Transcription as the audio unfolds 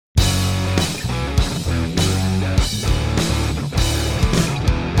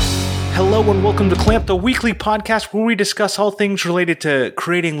Hello and welcome to Clamp, the weekly podcast where we discuss all things related to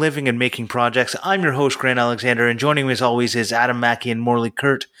creating, living, and making projects. I'm your host, Grant Alexander, and joining me as always is Adam Mackey and Morley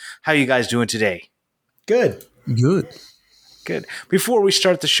Kurt. How are you guys doing today? Good. Good. Before we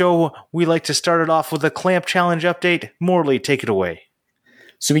start the show, we like to start it off with a Clamp Challenge update. Morley, take it away.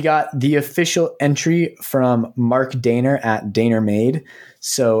 So we got the official entry from Mark Daner at DanerMade.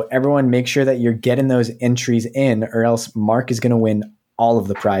 So everyone make sure that you're getting those entries in, or else Mark is going to win all of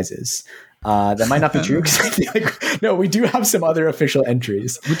the prizes. That might not be true because I feel like, no, we do have some other official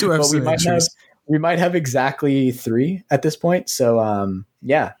entries. We do have some entries. We might have exactly 3 at this point. So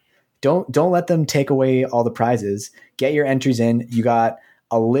yeah, don't let them take away all the prizes. Get your entries in. You got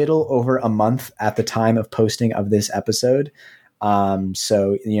a little over a month at the time of posting of this episode.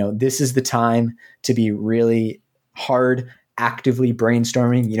 So, this is the time to be really hard, actively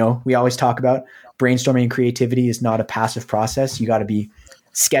brainstorming. We always talk about brainstorming and creativity is not a passive process. You got to be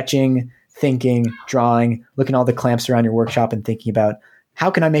sketching, thinking, drawing, looking at all the clamps around your workshop and thinking about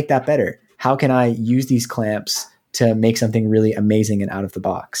how can I make that better? How can I use these clamps to make something really amazing and out of the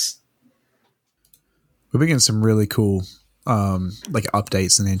box? We're getting some really cool like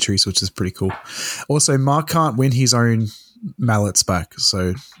updates and entries, which is pretty cool. Also, Mark can't win his own mallets back,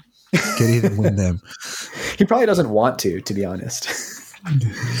 so get in and win them. He probably doesn't want to be honest.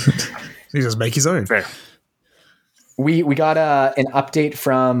 He just make his own. Fair. We got an update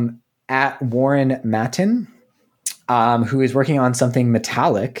from at Warren Matten, who is working on something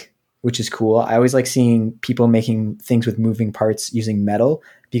metallic, which is cool. I always like seeing people making things with moving parts using metal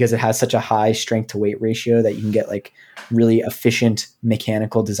because it has such a high strength to weight ratio that you can get like really efficient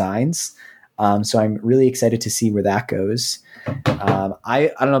mechanical designs. So I'm really excited to see where that goes.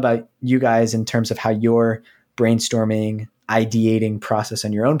 I don't know about you guys in terms of how your brainstorming, ideating process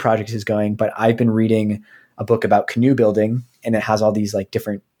on your own project is going, but I've been reading a book about canoe building and it has all these like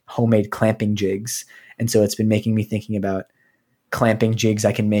different homemade clamping jigs. And so it's been making me thinking about clamping jigs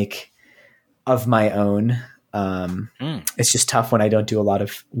I can make of my own. It's just tough when I don't do a lot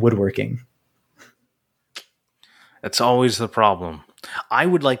of woodworking. That's always the problem. I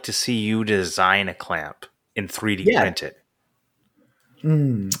would like to see you design a clamp and 3D print it.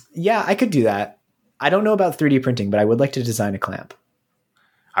 Yeah, I could do that. I don't know about 3D printing, but I would like to design a clamp.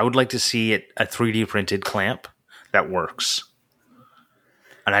 I would like to see a 3D printed clamp that works.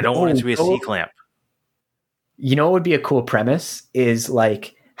 And I don't want it to be a C clamp. You know what would be a cool premise is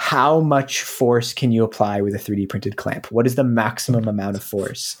like how much force can you apply with a 3D printed clamp? What is the maximum amount of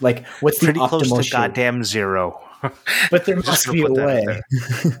force? Like what's the pretty optimal close to shape? goddamn zero. But there must be a way.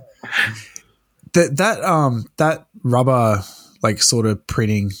 That rubber like sort of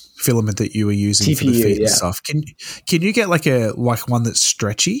printing filament that you were using for the feet and stuff. Can you get like one that's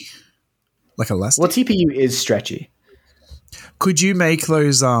stretchy, like elastic? Well, TPU is stretchy. Could you make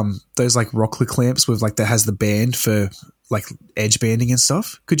those like Rockler clamps with like that has the band for like edge banding and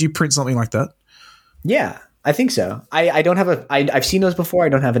stuff? Could you print something like that? Yeah, I think so. I don't have I've seen those before. I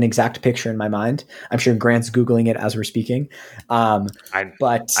don't have an exact picture in my mind. I'm sure Grant's Googling it as we're speaking. But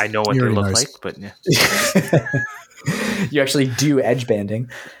I know what they look like, but yeah. You actually do edge banding.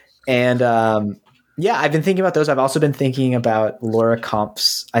 And I've been thinking about those. I've also been thinking about Laura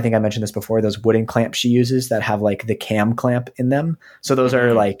Kampf's, I think I mentioned this before, those wooden clamps she uses that have like the cam clamp in them. So those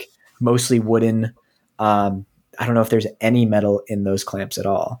are like mostly wooden. I don't know if there's any metal in those clamps at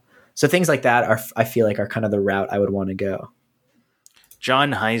all. So things like that I feel like are kind of the route I would want to go.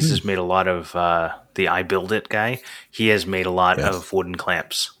 John Heiss has made a lot of the I Build It guy. He has made a lot of wooden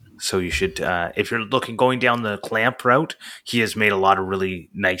clamps. So you should, if you're going down the clamp route, he has made a lot of really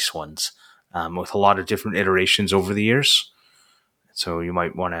nice ones with a lot of different iterations over the years. So you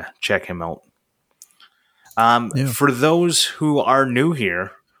might want to check him out. For those who are new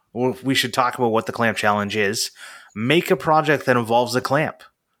here, we should talk about what the Clamp Challenge is. Make a project that involves a clamp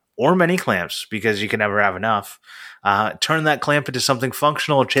or many clamps because you can never have enough. Turn that clamp into something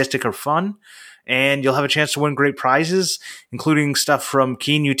functional, artistic, or fun. And you'll have a chance to win great prizes, including stuff from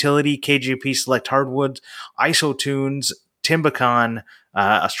Keen Utility, KGP Select Hardwoods, IsoTunes, Timbicon,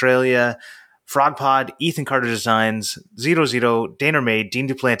 Australia, FrogPod, Ethan Carter Designs, Zito Zito, DanerMade, Dean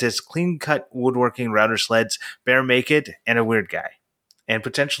Duplantis, Clean Cut Woodworking, Router Sleds, Bear Make It, and a Weird Guy. And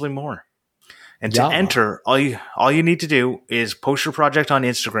potentially more. And to enter, all you need to do is post your project on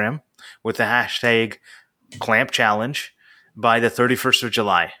Instagram with the hashtag Clamp Challenge by the 31st of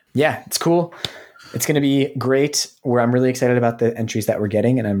July. Yeah, it's cool. It's going to be great. I'm really excited about the entries that we're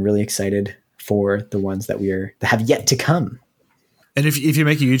getting, and I'm really excited for the ones that have yet to come. And if you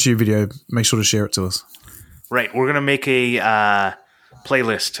make a YouTube video, make sure to share it to us. Right. We're going to make a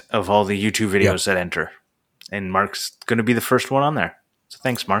playlist of all the YouTube videos that enter. And Mark's going to be the first one on there. So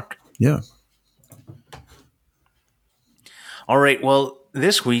thanks, Mark. Yeah. All right. Well,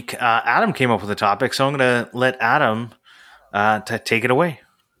 this week, Adam came up with a topic, so I'm going to let Adam take it away.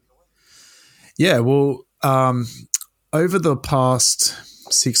 Yeah. Well, over the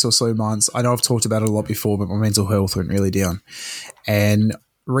past 6 or so months, I know I've talked about it a lot before, but my mental health went really down. And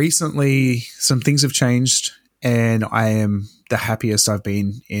recently, some things have changed, and I am the happiest I've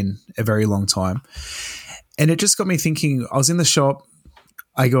been in a very long time. And it just got me thinking. I was in the shop.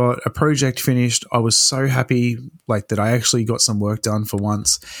 I got a project finished. I was so happy that I actually got some work done for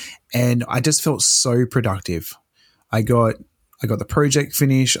once. And I just felt so productive. I got the project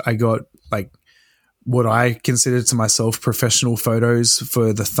finished. I got what I consider to myself professional photos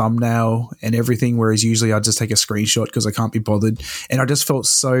for the thumbnail and everything, whereas usually I just take a screenshot because I can't be bothered. And I just felt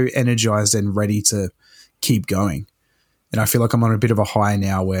so energized and ready to keep going. And I feel like I'm on a bit of a high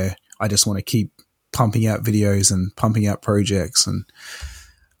now where I just want to keep pumping out videos and pumping out projects. And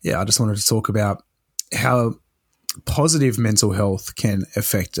yeah, I just wanted to talk about how positive mental health can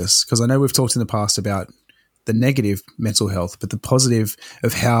affect us, because I know we've talked in the past about the negative mental health, but the positive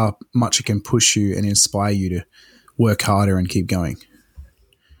of how much it can push you and inspire you to work harder and keep going.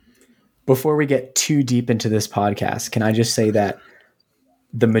 Before we get too deep into this podcast, can I just say that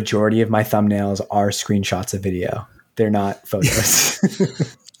the majority of my thumbnails are screenshots of video. They're not photos.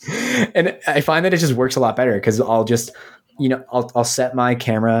 And I find that it just works a lot better because I'll just, I'll set my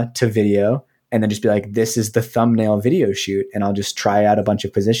camera to video and then just be like, this is the thumbnail video shoot. And I'll just try out a bunch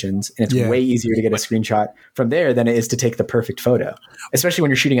of positions. And it's way easier to get a screenshot from there than it is to take the perfect photo, especially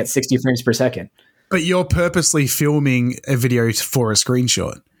when you're shooting at 60 frames per second. But you're purposely filming a video for a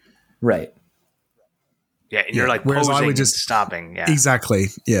screenshot. Right. Yeah, and you're whereas posing I would just and stopping. Yeah, exactly.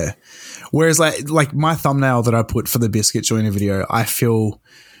 Yeah. Whereas like my thumbnail that I put for the biscuit joiner video, I feel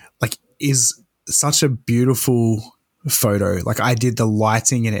is such a beautiful photo. I did the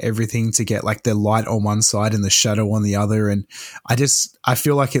lighting and everything to get the light on one side and the shadow on the other, and I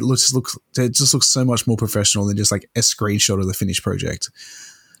feel like it just looks so much more professional than just a screenshot of the finished project.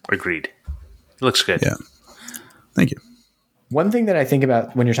 Agreed. It looks good. Yeah. Thank you. One thing that I think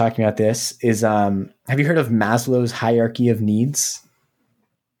about when you're talking about this is, have you heard of Maslow's hierarchy of needs?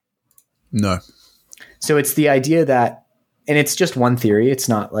 No. So it's the idea that, and it's just one theory. It's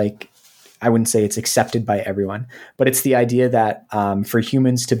not I wouldn't say it's accepted by everyone, but it's the idea that for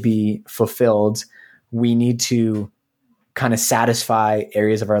humans to be fulfilled, we need to kind of satisfy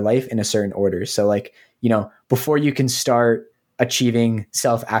areas of our life in a certain order. So before you can start achieving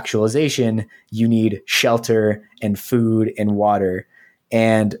self-actualization, you need shelter and food and water.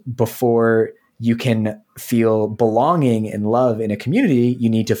 And before you can feel belonging and love in a community, you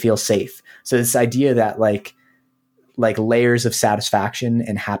need to feel safe. So this idea that like layers of satisfaction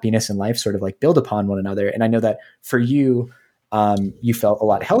and happiness in life sort of build upon one another. And I know that for you, you felt a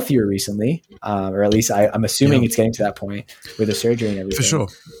lot healthier recently, or at least I'm assuming it's getting to that point with the surgery and everything. For sure.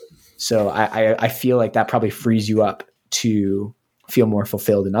 So I feel like that probably frees you up to feel more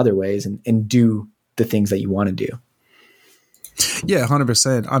fulfilled in other ways and do the things that you want to do. Yeah,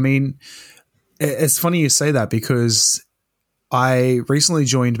 100%. I mean, it's funny you say that because I recently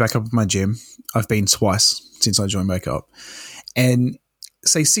joined back up with my gym. I've been twice since I joined back up. And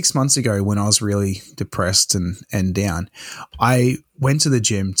say 6 months ago when I was really depressed and down, I went to the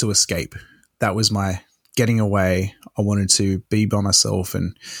gym to escape. That was my getting away. I wanted to be by myself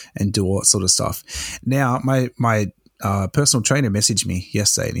and do all that sort of stuff. Now, my personal trainer messaged me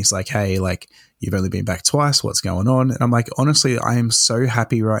yesterday and he's like, hey, you've only been back twice. What's going on? And I'm like, honestly, I am so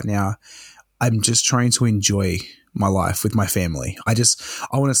happy right now. I'm just trying to enjoy my life with my family. I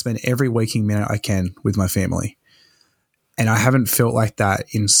want to spend every waking minute I can with my family. And I haven't felt like that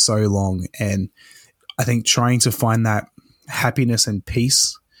in so long. And I think trying to find that happiness and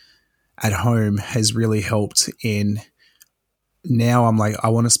peace at home has really helped in now I'm I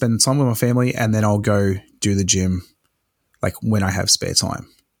want to spend time with my family and then I'll go do the gym when I have spare time.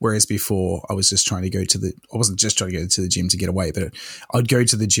 Whereas before I was just trying to go I wasn't just trying to go to the gym to get away, but I'd go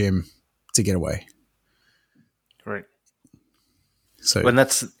to the gym to get away. Right. So when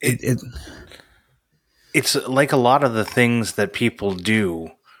that's it's like a lot of the things that people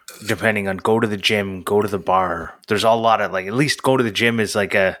do, depending on go to the gym, go to the bar. There's a lot of at least go to the gym is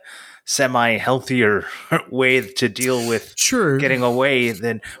a semi-healthier way to deal with getting away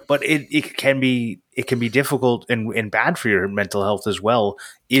but it can be difficult and bad for your mental health as well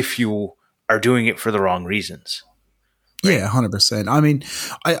if you are doing it for the wrong reasons. Right? Yeah, 100%. I mean,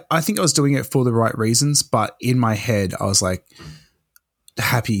 I think I was doing it for the right reasons, but in my head I was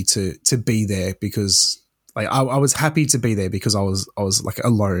happy to be there because Like I was happy to be there because I was like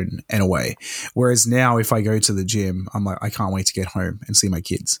alone and away. Whereas now, if I go to the gym, I'm like, I can't wait to get home and see my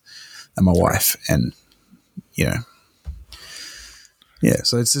kids and my wife, and yeah.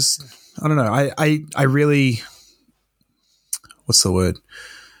 So it's just, I don't know. I really, what's the word?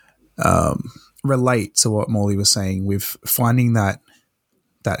 Relate to what Morley was saying with finding that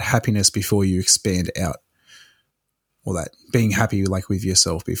happiness before you expand out, or that being happy like with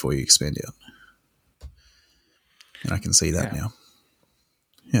yourself before you expand out. And I can see that now.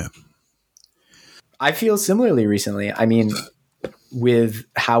 Yeah. I feel similarly recently. I mean, with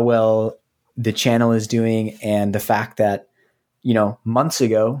how well the channel is doing and the fact that, months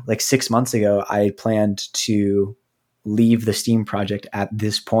ago, like 6 months ago, I planned to leave the Steam project at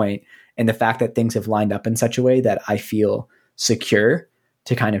this point, and the fact that things have lined up in such a way that I feel secure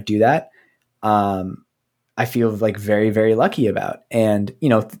to kind of do that. I feel like very, very lucky about. And,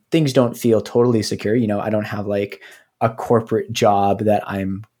 things don't feel totally secure. I don't have like a corporate job that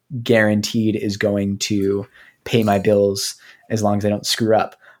I'm guaranteed is going to pay my bills as long as I don't screw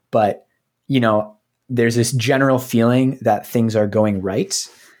up. But, there's this general feeling that things are going right.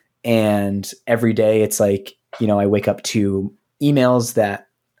 And every day it's like, I wake up to emails that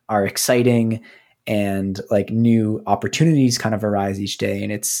are exciting and like new opportunities kind of arise each day.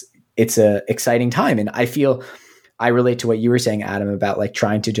 And it's a exciting time. And I relate to what you were saying, Adam, about like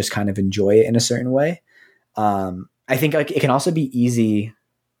trying to just kind of enjoy it in a certain way. I think like it can also be easy,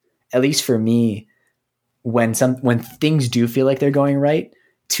 at least for me, when things do feel like they're going right,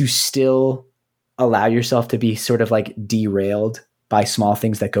 to still allow yourself to be sort of like derailed by small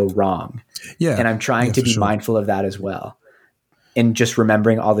things that go wrong. Yeah. And I'm trying to be mindful of that as well. And just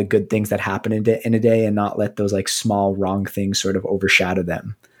remembering all the good things that happen in a day and not let those like small wrong things sort of overshadow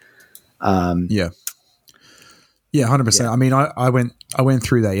them. Yeah, 100%. Yeah. I mean, I went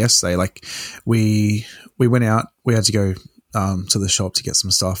through that yesterday. Like we went out, we had to go to the shop to get some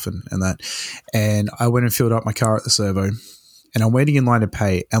stuff and that. And I went and filled up my car at the servo, and I'm waiting in line to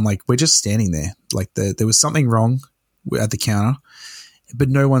pay. And like, we're just standing there. Like there was something wrong at the counter, but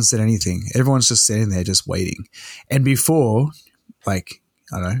no one said anything. Everyone's just standing there, just waiting. And before, like,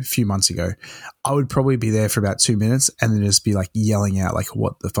 I don't know, a few months ago, I would probably be there for about 2 minutes and then just be like yelling out, like,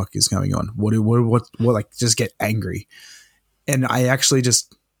 what the fuck is going on? What, like, just get angry. And I actually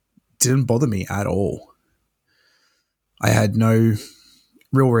just didn't bother me at all. I had no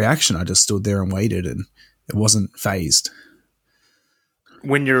real reaction. I just stood there and waited, and it wasn't phased.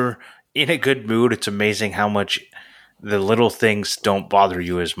 When you're in a good mood, it's amazing how much the little things don't bother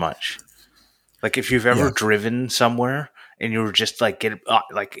you as much. Like if you've ever driven somewhere and you were just like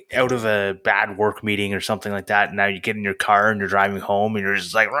like out of a bad work meeting or something like that, and now you get in your car and you're driving home and you're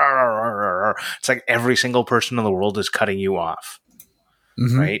just like, rah, rah, rah, rah, rah. It's like every single person in the world is cutting you off,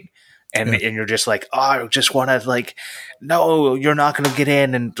 right? And you're just like, oh, I just want to like, no, you're not going to get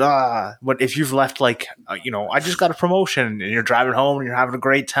in. And but if you've left like, I just got a promotion, and you're driving home and you're having a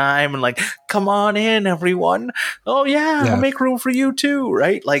great time, and like, come on in, everyone. Oh yeah, I'll make room for you too,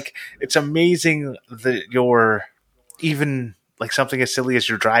 right? Like it's amazing that you're even like something as silly as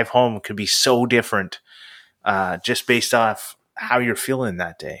your drive home could be so different, just based off how you're feeling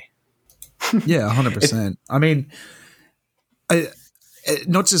that day. Yeah, 100%. I mean,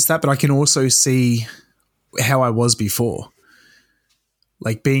 not just that, but I can also see how I was before.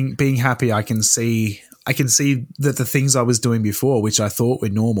 Like being happy, I can see that the things I was doing before, which I thought were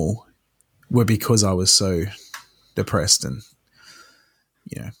normal, were because I was so depressed. And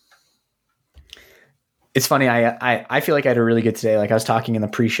it's funny. I feel like I had a really good today. Like I was talking in the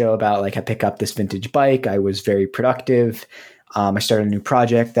pre-show about like I pick up this vintage bike. I was very productive. I started a new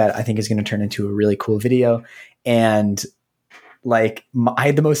project that I think is going to turn into a really cool video. And like I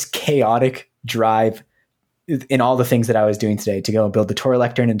had the most chaotic drive in all the things that I was doing today to go and build the tour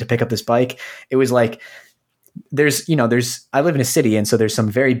lectern and to pick up this bike. It was like, I live in a city, and so there's some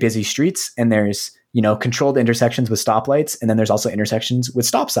very busy streets, and there's, controlled intersections with stoplights. And then there's also intersections with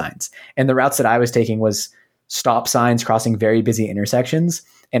stop signs. And the routes that I was taking was stop signs crossing very busy intersections.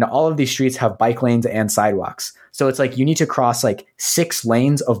 And all of these streets have bike lanes and sidewalks. So it's like you need to cross like 6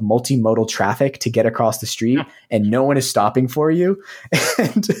 lanes of multimodal traffic to get across the street, and no one is stopping for you.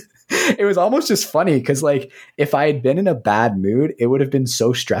 And it was almost just funny because like if I had been in a bad mood, it would have been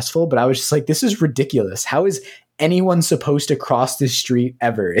so stressful. But I was just like, this is ridiculous. How is anyone supposed to cross this street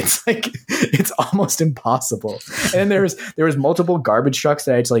ever? It's like, it's almost impossible. And then there was multiple garbage trucks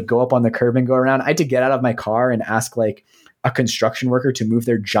that I had to like go up on the curb and go around. I had to get out of my car and ask like a construction worker to move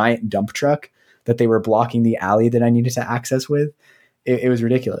their giant dump truck that they were blocking the alley that I needed to access with. It was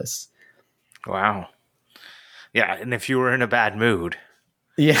ridiculous. Wow. Yeah. And if you were in a bad mood.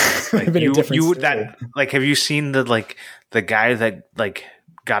 Yeah, Like been a different story. that like have you seen the guy that like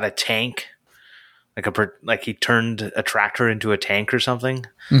got a tank, like he turned a tractor into a tank or something,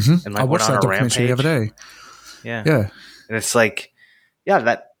 Mm-hmm. and like I went watched on that a documentary the rampage. other day. Yeah, Yeah. and it's like,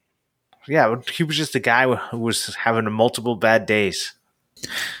 he was just a guy who was having multiple bad days.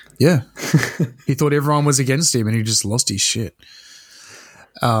 Yeah. He thought everyone was against him and he just lost his shit.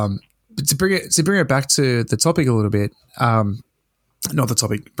 But to bring it back to the topic a little bit, not the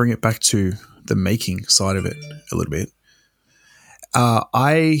topic, bring it back to the making side of it a little bit.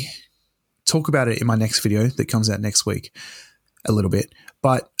 I talk about it in my next video that comes out next week a little bit,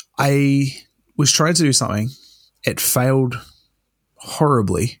 but I was trying to do something. It failed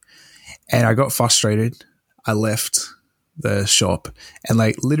horribly and I got frustrated. I left the shop and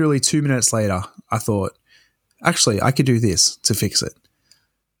like literally 2 minutes later, I thought, actually, I could do this to fix it.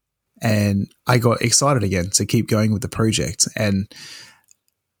 And I got excited again to keep going with the project. And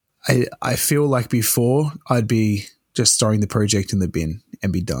I feel like before I'd be just throwing the project in the bin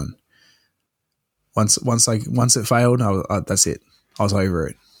and be done. Once it failed, that's it. I was over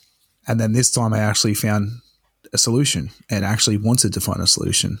it. And then this time I actually found a solution and actually wanted to find a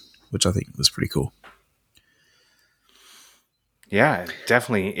solution, which I think was pretty cool. Yeah,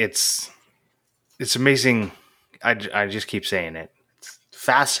 definitely. It's amazing. I just keep saying it. It's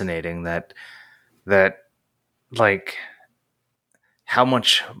fascinating that like how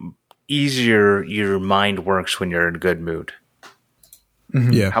much easier your mind works when you're in a good mood.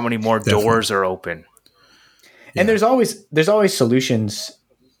 Mm-hmm. Yeah. How many more doors are open. And there's always solutions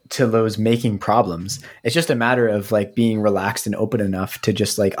to those making problems. It's just a matter of like being relaxed and open enough to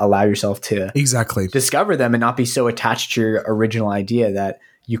just like allow yourself to Exactly discover them and not be so attached to your original idea that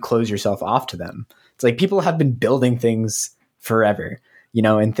you close yourself off to them. It's like people have been building things forever,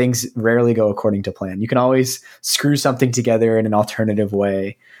 and things rarely go according to plan. You can always screw something together in an alternative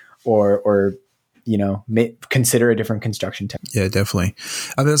way or consider a different construction technique. Yeah, definitely.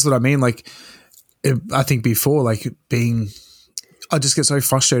 I mean, that's what I mean. Like, I think before, like I just get so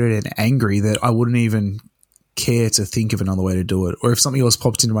frustrated and angry that I wouldn't even care to think of another way to do it. Or if something else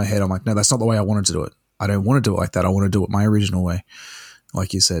popped into my head, I'm like, no, that's not the way I wanted to do it. I don't want to do it like that. I want to do it my original way.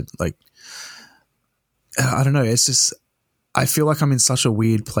 Like you said, like, I don't know. It's just, I feel like I'm in such a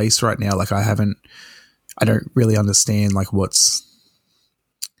weird place right now. Like I don't really understand like what's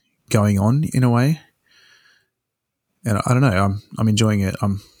going on in a way. And I don't know. I'm enjoying it.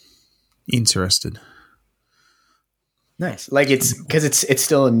 I'm interested. Nice. Like it's because it's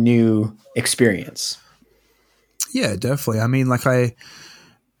still a new experience. Yeah, definitely. I mean, like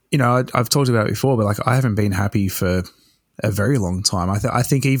I've talked about it before, but like I haven't been happy for a very long time. I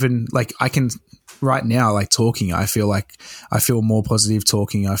think even like I can right now, like talking, I feel more positive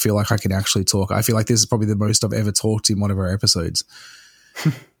talking. I feel like I can actually talk. I feel like this is probably the most I've ever talked in one of our episodes.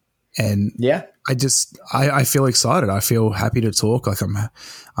 And yeah, I feel excited. I feel happy to talk. Like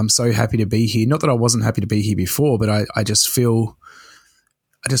I'm so happy to be here. Not that I wasn't happy to be here before, but I just feel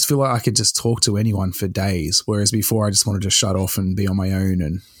like I could just talk to anyone for days. Whereas before I just wanted to shut off and be on my own.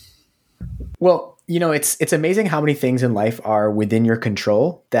 And well, it's amazing how many things in life are within your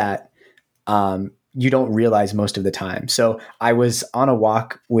control that you don't realize most of the time. So I was on a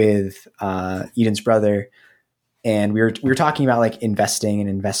walk with Eden's brother, and we were talking about like investing and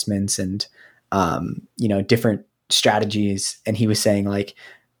investments and different strategies. And he was saying like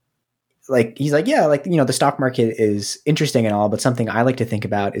he's like, yeah, like the stock market is interesting and all, but something I like to think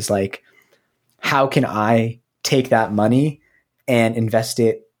about is like, how can I take that money and invest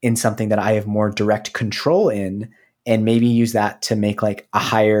it in something that I have more direct control in, and maybe use that to make like a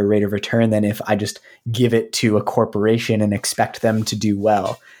higher rate of return than if I just give it to a corporation and expect them to do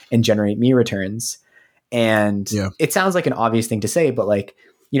well and generate me returns. And It sounds like an obvious thing to say, but like,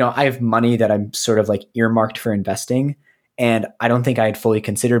 I have money that I'm sort of like earmarked for investing. And I don't think I had fully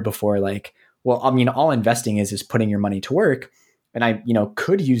considered before, like, well, I mean, all investing is putting your money to work. And I,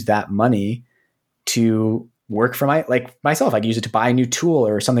 could use that money to work for myself. I could use it to buy a new tool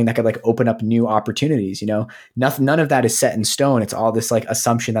or something that could like open up new opportunities. None of that is set in stone. It's all this like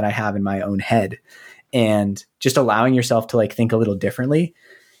assumption that I have in my own head, and just allowing yourself to like think a little differently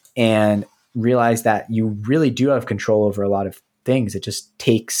and realize that you really do have control over a lot of things. It just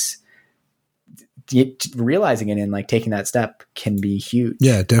takes realizing it and like taking that step can be huge.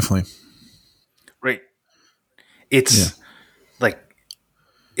 Yeah, definitely. Right. It's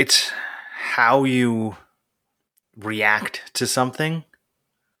it's how you react to something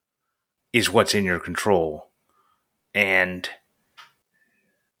is what's in your control. And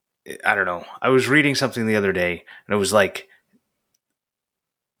I don't know. I was reading something the other day and it was like,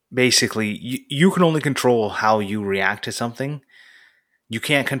 basically you can only control how you react to something. you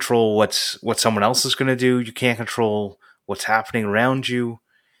can't control what someone else is going to do. You can't control what's happening around you.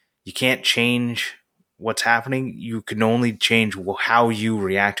 You can't change what's happening. You can only change how you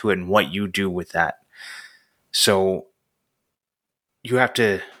react to it and what you do with that. So you have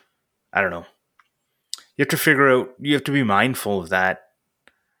to, I don't know, you have to figure out, you have to be mindful of that,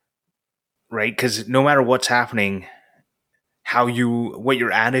 right? Because no matter what's happening, what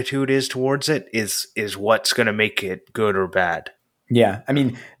your attitude is towards it is what's going to make it good or bad. Yeah. I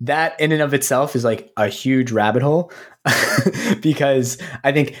mean, that in and of itself is like a huge rabbit hole because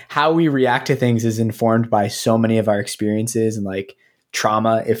I think how we react to things is informed by so many of our experiences and like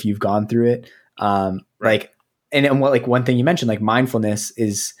trauma, if you've gone through it. Like, and what, like one thing you mentioned, like mindfulness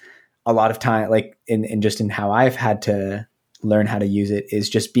is a lot of time, like in how I've had to learn how to use it is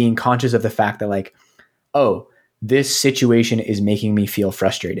just being conscious of the fact that like, oh, this situation is making me feel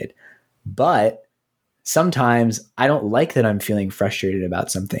frustrated, but sometimes I don't like that I'm feeling frustrated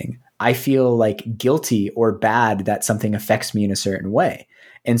about something. I feel like guilty or bad that something affects me in a certain way.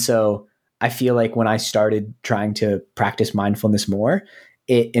 And so I feel like when I started trying to practice mindfulness more,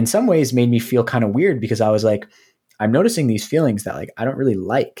 it in some ways made me feel kind of weird because I was like, I'm noticing these feelings that like I don't really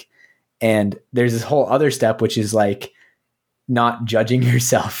like. And there's this whole other step, which is like not judging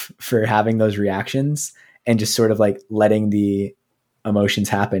yourself for having those reactions and just sort of like letting the emotions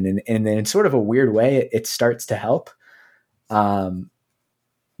happen. And then in sort of a weird way, it starts to help.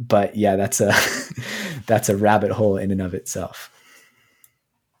 But yeah, that's a rabbit hole in and of itself.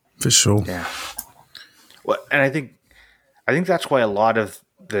 For sure. Yeah. Well, and I think that's why a lot of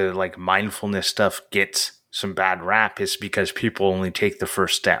the like mindfulness stuff gets some bad rap is because people only take the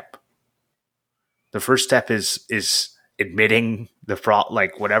first step. The first step is admitting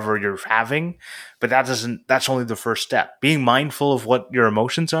like whatever you're having, but that's only the first step. Being mindful of what your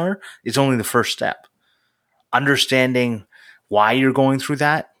emotions are is only the first step. Understanding why you're going through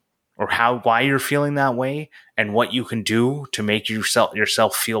that or why you're feeling that way and what you can do to make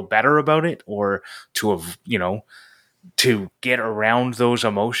yourself feel better about it or to get around those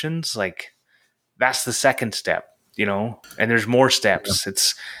emotions. Like that's the second step, and there's more steps. Yeah.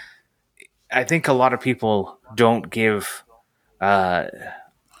 I think a lot of people don't give the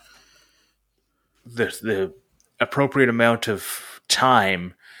appropriate amount of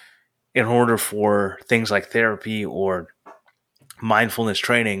time in order for things like therapy or mindfulness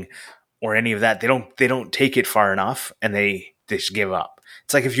training or any of that. They don't take it far enough and they just give up.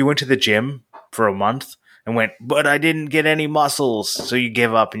 It's like if you went to the gym for a month and went, but I didn't get any muscles, so you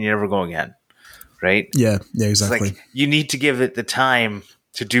give up and you never go again, right? Yeah, exactly. It's like you need to give it the time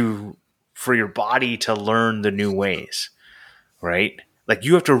for your body to learn the new ways, right? Like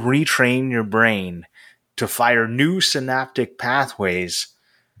you have to retrain your brain to fire new synaptic pathways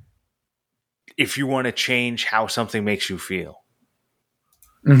if you want to change how something makes you feel.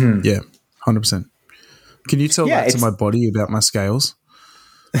 Mm-hmm. Yeah, 100%. Can you tell that to my body about my scales?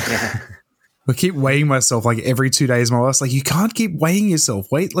 Yeah. I keep weighing myself like every 2 days. My wife's like, you can't keep weighing yourself.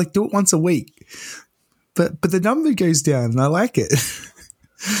 Wait, like do it once a week. But the number goes down and I like it.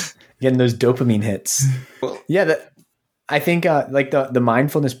 Getting those dopamine hits. Yeah, I think like the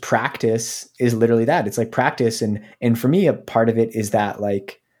mindfulness practice is literally that. It's like practice. And for me, a part of it is that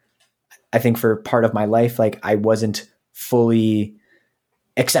like, I think for part of my life, like I wasn't fully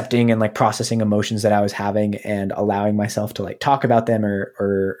accepting and like processing emotions that I was having and allowing myself to like talk about them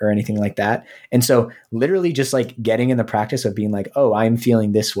or anything like that. And so literally just like getting in the practice of being like, oh, I'm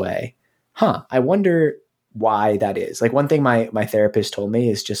feeling this way. I wonder why that is. Like one thing my therapist told me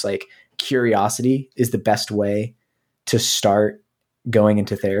is just like curiosity is the best way to start going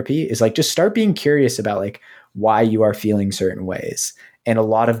into therapy, is like just start being curious about like why you are feeling certain ways. And a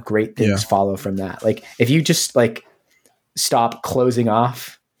lot of great things follow from that. Like if you just like stop closing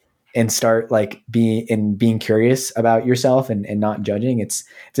off and start like being curious about yourself and not judging, it's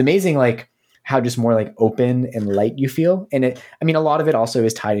amazing like how just more like open and light you feel. And a lot of it also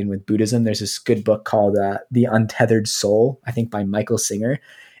is tied in with Buddhism. There's this good book called The Untethered Soul, I think by Michael Singer.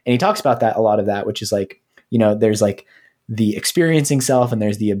 And he talks about that, a lot of that, which is like, there's like the experiencing self and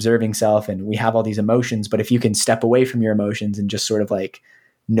there's the observing self, and we have all these emotions, but if you can step away from your emotions and just sort of like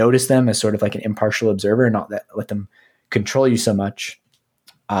notice them as sort of like an impartial observer and not let them control you so much,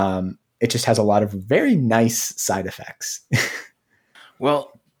 it just has a lot of very nice side effects.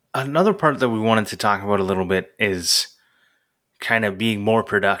 Well, another part that we wanted to talk about a little bit is kind of being more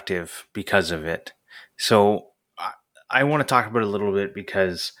productive because of it. So I want to talk about it a little bit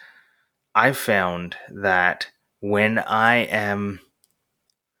because I've found that when I am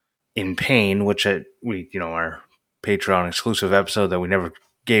in pain, which our Patreon exclusive episode that we never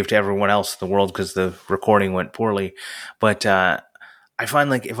gave to everyone else in the world because the recording went poorly, but I I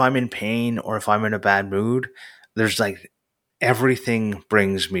find like if I'm in pain or if I'm in a bad mood, there's like everything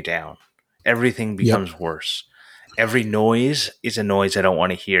brings me down. Everything becomes worse. Every noise is a noise I don't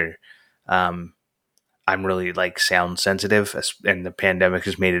want to hear. I'm really like sound sensitive, and the pandemic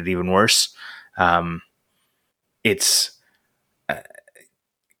has made it even worse. It's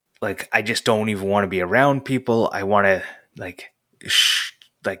like I just don't even want to be around people. I want to like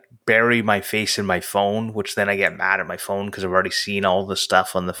bury my face in my phone, which then I get mad at my phone because I've already seen all the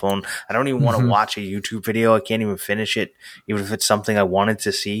stuff on the phone. I don't even want to watch a YouTube video. I can't even finish it, even if it's something I wanted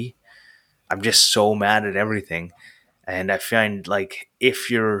to see. I'm just so mad at everything. And I find like if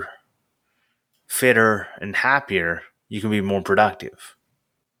you're fitter and happier, you can be more productive.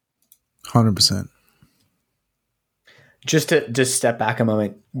 100%. Just to step back a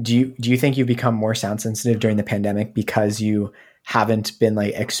moment, do you think you become more sound sensitive during the pandemic because you haven't been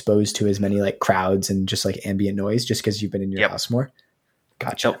like exposed to as many like crowds and just like ambient noise just because you've been in your house more?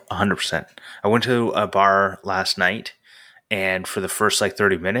 Gotcha. 100%. I went to a bar last night, and for the first like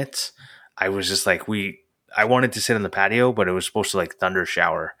 30 minutes, I was just like, I wanted to sit on the patio, but it was supposed to like thunder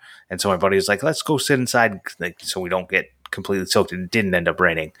shower. And so my buddy was like, let's go sit inside, like, so we don't get completely soaked. It didn't end up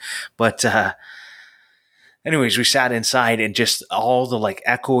raining. But anyways, we sat inside, and just all the like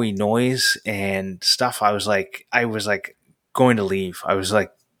echoey noise and stuff. I was like going to leave. I was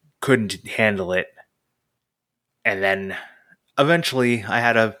like, couldn't handle it. And then eventually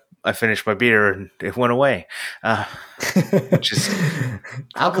I finished my beer and it went away. Which is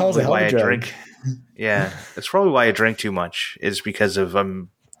alcohol's a hell of a drug. Drink. Yeah. That's probably why I drink too much, is because of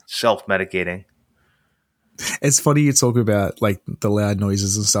self-medicating. It's funny you talk about like the loud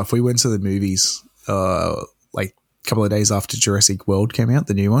noises and stuff. We went to the movies like a couple of days after Jurassic World came out,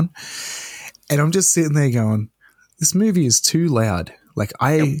 the new one. And I'm just sitting there going, this movie is too loud. Like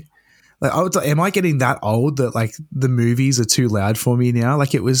am I getting that old that like the movies are too loud for me now?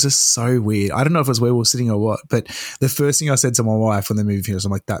 Like it was just so weird. I don't know if it was where we were sitting or what, but the first thing I said to my wife when the movie finished,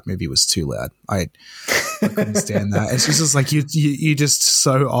 I'm like, that movie was too loud. I couldn't stand that. It's just like you just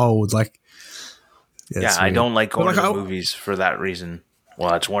so old. Like I don't like going to the movies for that reason.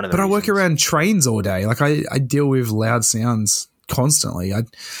 Well, it's one of the reasons. I work around trains all day. Like I deal with loud sounds constantly.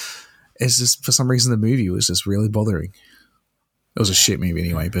 It's just for some reason the movie was just really bothering. It was a shit movie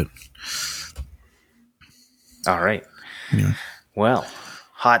anyway, but all right. Yeah. Well,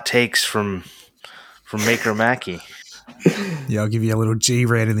 hot takes from Maker Mackie. Yeah, I'll give you a little G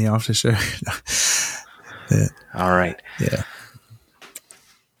rant in the after show. Yeah. All right. Yeah.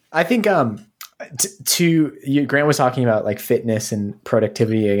 I think Grant was talking about like fitness and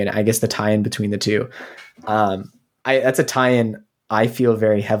productivity, and I guess the tie-in between the two. That's a tie-in I feel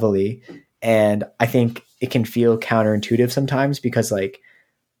very heavily, and I think it can feel counterintuitive sometimes because like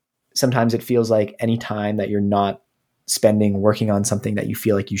sometimes it feels like any time that you're not spending working on something that you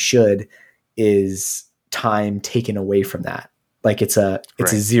feel like you should is time taken away from that. Like it's a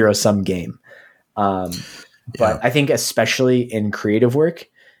zero sum game. But I think especially in creative work,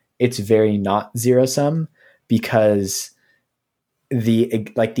 it's very not zero sum because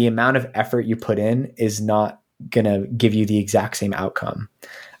the amount of effort you put in is not going to give you the exact same outcome.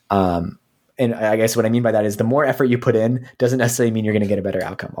 And I guess what I mean by that is the more effort you put in doesn't necessarily mean you're going to get a better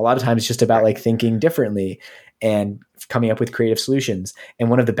outcome. A lot of times it's just about like thinking differently and coming up with creative solutions.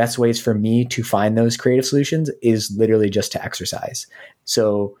 And one of the best ways for me to find those creative solutions is literally just to exercise.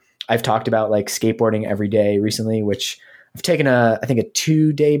 So I've talked about like skateboarding every day recently, which I've taken a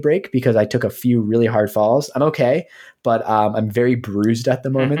 2-day break because I took a few really hard falls. I'm okay, but I'm very bruised at the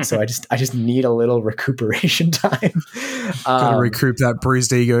moment. So I just need a little recuperation time. Gotta recoup that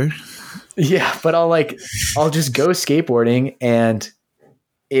bruised ego. Yeah, but I'll just go skateboarding, and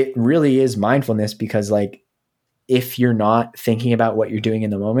it really is mindfulness because like if you're not thinking about what you're doing in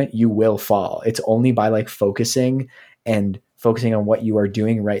the moment, you will fall. It's only by like focusing on what you are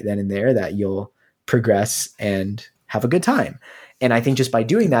doing right then and there that you'll progress and have a good time. And I think just by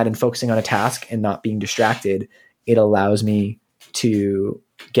doing that and focusing on a task and not being distracted, it allows me to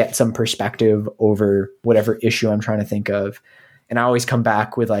get some perspective over whatever issue I'm trying to think of. And I always come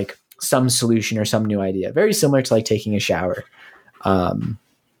back with like some solution or some new idea, very similar to like taking a shower. And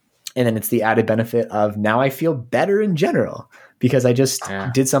then it's the added benefit of now I feel better in general because I just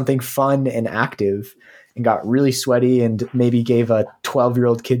did something fun and active and got really sweaty and maybe gave a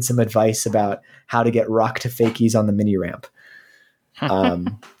 12-year-old kid some advice about how to get rock to fakies on the mini ramp.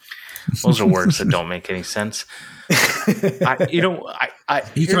 Those are words that don't make any sense. You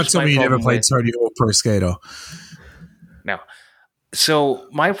can't tell me you never played Tony Hawk Pro Skater. No. So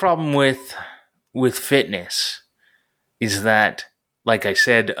my problem with fitness is that, like I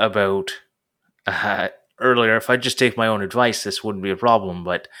said about earlier, if I just take my own advice, this wouldn't be a problem,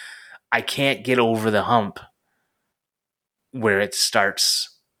 but I can't get over the hump where it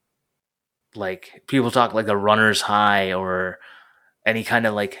starts, like, people talk like a runner's high or any kind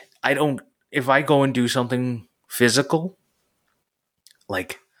of, like, if I go and do something physical,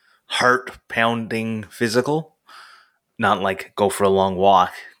 like heart pounding physical, not like go for a long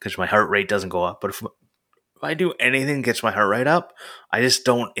walk because my heart rate doesn't go up, but if I do anything that gets my heart rate up, I just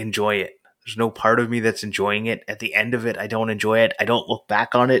don't enjoy it. There's no part of me that's enjoying it. At the end of it, I don't enjoy it. I don't look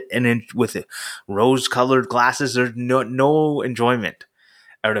back on it and then with rose-colored glasses, there's no enjoyment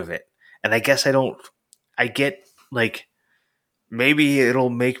out of it. And I guess I get like, maybe it'll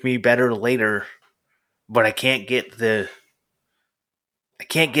make me better later, but I can't get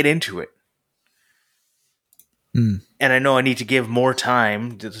into it. Mm. And I know I need to give more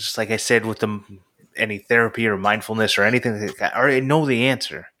time, just like I said with any therapy or mindfulness or anything. I already know the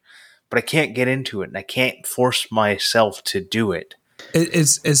answer, but I can't get into it, and I can't force myself to do it.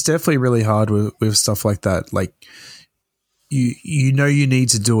 It's definitely really hard with stuff like that. Like you know you need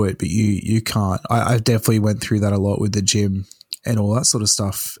to do it, but you can't. I definitely went through that a lot with the gym and all that sort of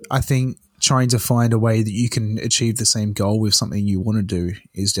stuff. I think trying to find a way that you can achieve the same goal with something you want to do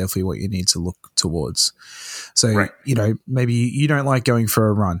is definitely what you need to look towards. So, right. Maybe you don't like going for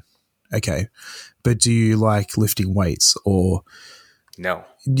a run. Okay. But do you like lifting weights or, no,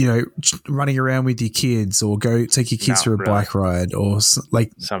 running around with your kids or go take your kids for a bike ride or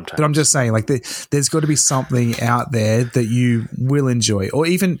like, sometimes. But I'm just saying, like, there's got to be something out there that you will enjoy, or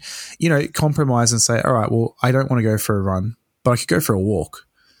even, compromise and say, all right, well, I don't want to go for a run, but I could go for a walk.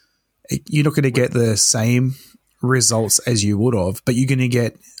 You're not going to get the same results as you would have, but you're going to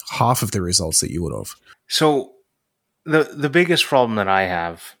get half of the results that you would have. So the biggest problem that I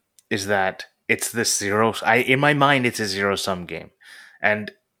have is that it's this in my mind, it's a zero-sum game.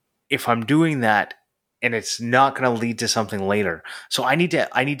 And if I'm doing that and it's not going to lead to something later, so I need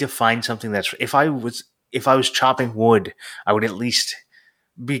to find something that's, if I was chopping wood, I would at least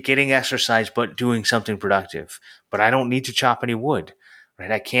be getting exercise, but doing something productive. But I don't need to chop any wood.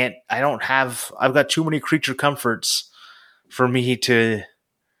 Right? I've got too many creature comforts for me to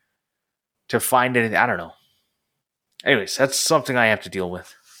find anything. I don't know. Anyways, that's something I have to deal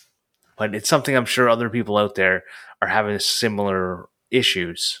with. But it's something I'm sure other people out there are having similar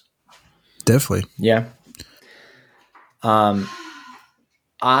issues. Definitely. Yeah. I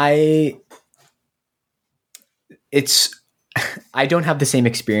don't have the same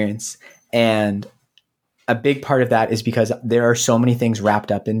experience, and a big part of that is because there are so many things wrapped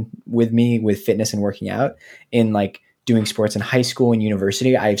up with me with fitness and working out, in like doing sports in high school and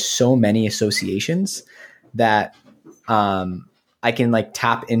university. I have so many associations that I can like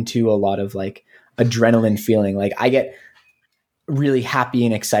tap into a lot of like adrenaline feeling. Like I get really happy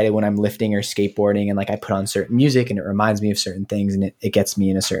and excited when I'm lifting or skateboarding, and like I put on certain music and it reminds me of certain things, and it gets me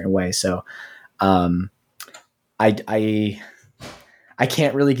in a certain way. So I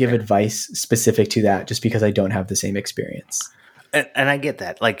can't really give advice specific to that just because I don't have the same experience. And I get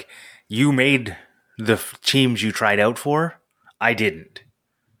that. Like, you made the teams you tried out for. I didn't.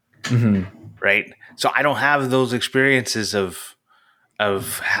 Mm-hmm. Right? So I don't have those experiences of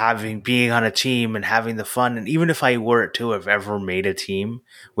being on a team and having the fun. And even if I were to have ever made a team,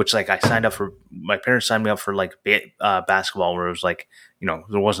 which like my parents signed me up for like basketball, where it was like,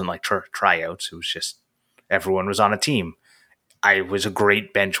 there wasn't like tryouts. It was just everyone was on a team. I was a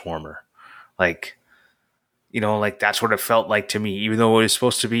great bench warmer. Like, like that's what it felt like to me, even though it was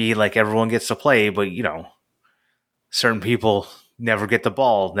supposed to be like everyone gets to play, but certain people never get the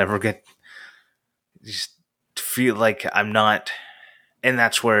ball, just feel like I'm not. And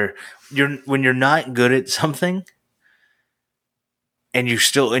that's where when you're not good at something and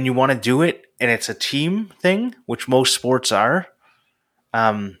you want to do it, and it's a team thing, which most sports are,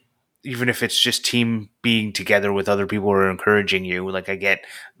 even if it's just team being together with other people who are encouraging you. Like I get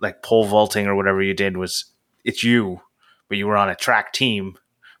like pole vaulting or whatever you did it's you, but you were on a track team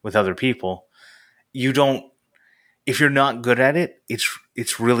with other people. If you're not good at it,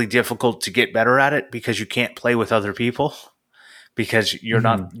 it's really difficult to get better at it because you can't play with other people, because you're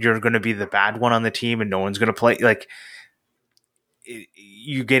going to be the bad one on the team and no one's going to play. Like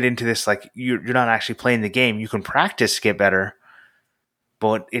you get into this, like you're not actually playing the game. You can practice to get better,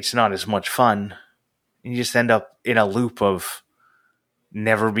 but it's not as much fun. You just end up in a loop of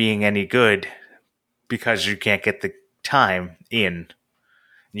never being any good because you can't get the time in.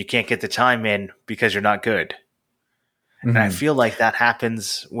 You can't get the time in because you're not good. Mm-hmm. And I feel like that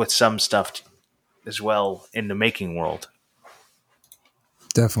happens with some stuff as well in the making world.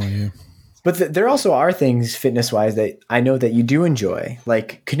 Definitely, yeah. But there also are things fitness wise that I know that you do enjoy,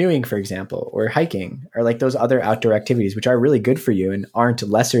 like canoeing, for example, or hiking, or like those other outdoor activities, which are really good for you and aren't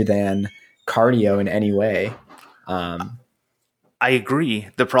lesser than cardio in any way. I agree.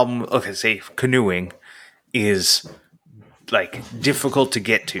 The problem, okay, say canoeing is like difficult to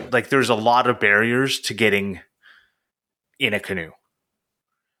get to. Like there's a lot of barriers to getting in a canoe.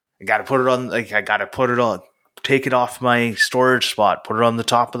 I got to put it on, like I got to put it on, take it off my storage spot, put it on the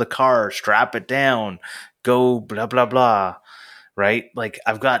top of the car, strap it down, go blah, blah, blah. Right? Like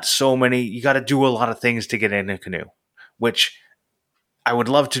I've got so many, you got to do a lot of things to get in a canoe, which I would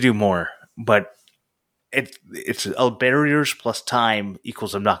love to do more, but it's barriers plus time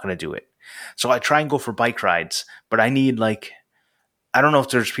equals I'm not going to do it. So I try and go for bike rides, but I need like, I don't know if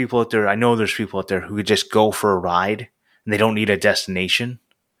there's people out there. I know there's people out there who could just go for a ride and they don't need a destination.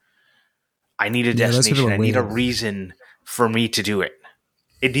 I need a destination. I need a reason for me to do it.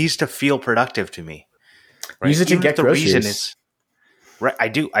 It needs to feel productive to me. Right? Use it to get groceries. Right. I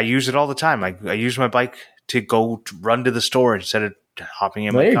do. I use it all the time. I use my bike to go to run to the store instead of hopping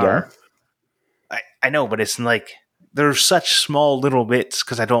in my car. There you go. I know, but it's like there's such small little bits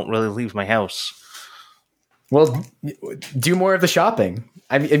because I don't really leave my house. Well, do more of the shopping.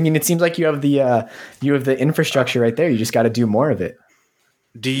 I mean, it seems like you have the infrastructure right there. You just got to do more of it.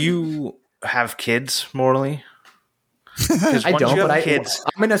 Do you have kids, Morley? I don't, but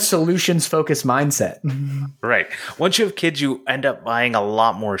I'm in a solutions focused mindset. Right. Once you have kids, you end up buying a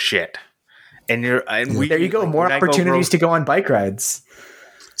lot more shit. And there you go. More opportunities to go on bike rides.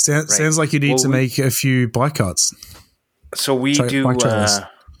 Sounds like you need to make a few bike cuts. So we do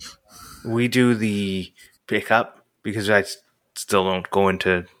the pickup because I still don't go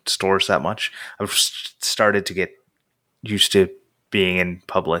into stores that much. I've started to get used to being in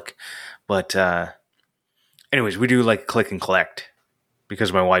public, but anyways, we do like click and collect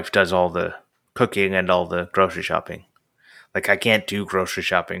because my wife does all the cooking and all the grocery shopping. Like I can't do grocery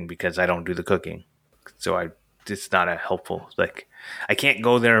shopping because I don't do the cooking, so it's not a helpful. Like I can't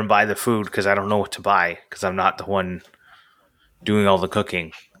go there and buy the food because I don't know what to buy because I'm not the one doing all the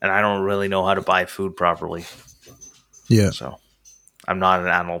cooking and I don't really know how to buy food properly. Yeah, so I'm not an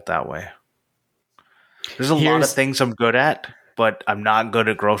adult that way. There's a lot of things I'm good at, but I'm not good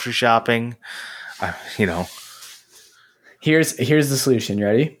at grocery shopping. Here's the solution. You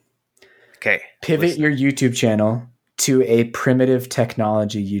ready? Okay. Pivot your YouTube channel to a primitive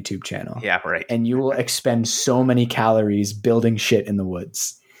technology YouTube channel. Yeah, right. And you will expend so many calories building shit in the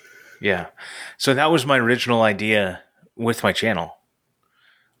woods. Yeah. So that was my original idea with my channel,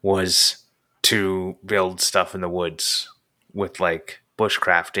 was to build stuff in the woods with like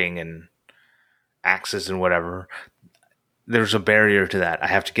bushcrafting and axes and whatever. There's a barrier to that. I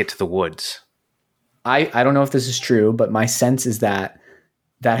have to get to the woods. I don't know if this is true, but my sense is that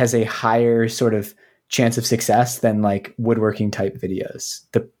has a higher sort of chance of success than like woodworking type videos,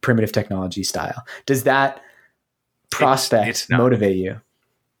 the primitive technology style. Does that prospect motivate you?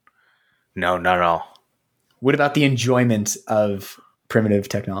 No, not at all. What about the enjoyment of primitive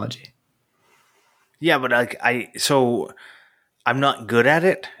technology? Yeah, but so I'm not good at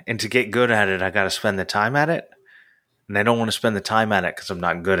it, and to get good at it, I got to spend the time at it, and I don't want to spend the time at it because I'm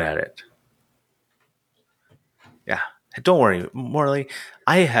not good at it. Yeah, don't worry, Morley.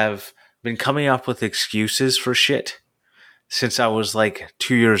 I have been coming up with excuses for shit since I was like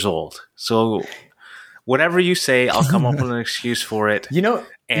 2 years old. So whatever you say, I'll come up with an excuse for it. You know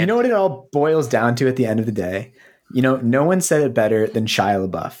what it all boils down to at the end of the day? No one said it better than Shia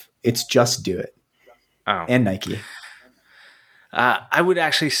LaBeouf. It's just do it. Oh. And Nike. I would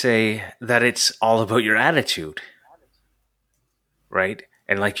actually say that it's all about your attitude. Right?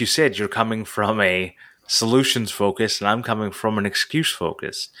 And like you said, you're coming from a solutions focus and I'm coming from an excuse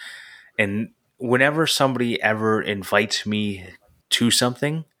focus. And whenever somebody ever invites me to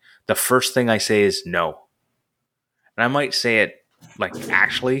something, the first thing I say is no. And I might say it like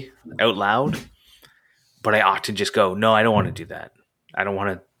actually out loud, but I often just go, no, I don't want to do that. I don't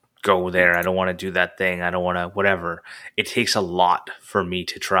want to go there. I don't want to do that thing. I don't want to whatever. It takes a lot for me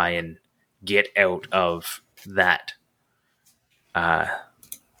to try and get out of that. I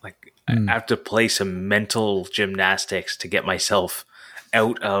have to play some mental gymnastics to get myself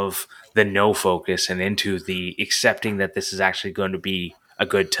out of the no focus and into the accepting that this is actually going to be a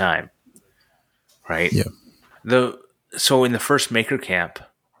good time. Right? Yeah. So in the first Maker Camp,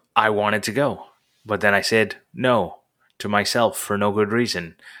 I wanted to go, but then I said no to myself for no good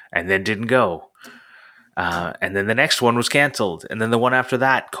reason and then didn't go. And then the next one was canceled. And then the one after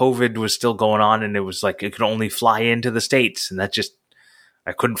that, COVID was still going on and it was like, it could only fly into the States. And that just,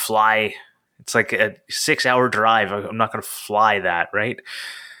 I couldn't fly. It's like a 6-hour drive. I'm not going to fly that. Right.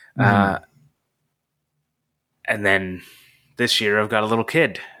 And then this year I've got a little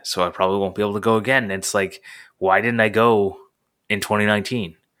kid, so I probably won't be able to go again. And it's like, why didn't I go in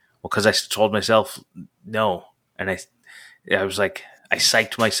 2019? Well, because I told myself no. And I was like, I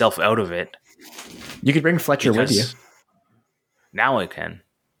psyched myself out of it. You could bring Fletcher with you. Now I can.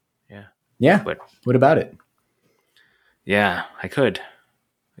 Yeah. Yeah. But what about it? Yeah, I could.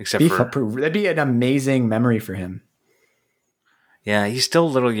 Except that'd be an amazing memory for him. Yeah, he's still a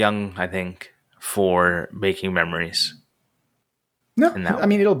little young, I think, for making memories. No, I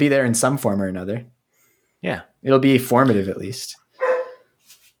mean, it'll be there in some form or another. Yeah. It'll be formative at least.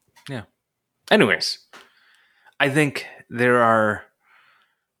 Yeah. Anyways, I think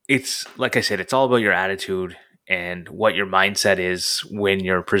it's like I said, it's all about your attitude and what your mindset is when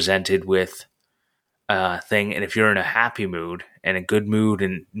you're presented with a thing. And if you're in a happy mood and a good mood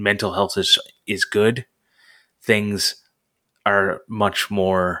and mental health is good, things are much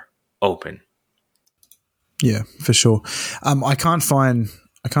more open. Yeah, for sure. I can't find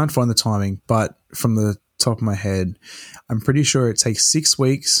the timing, but from the top of my head, I'm pretty sure it takes 6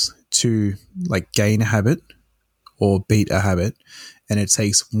 weeks to like gain a habit or beat a habit, and it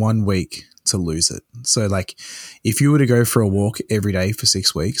takes 1 week to lose it. So like if you were to go for a walk every day for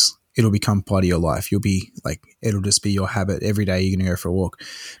 6 weeks, it'll become part of your life. You'll be like, it'll just be your habit. Every day you're going to go for a walk.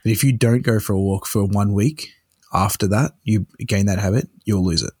 But if you don't go for a walk for 1 week, after that, you gain that habit, you'll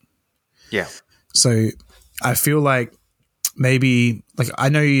lose it. Yeah. So I feel like maybe, like, I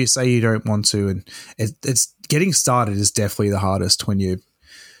know you say you don't want to, and it's getting started is definitely the hardest when you're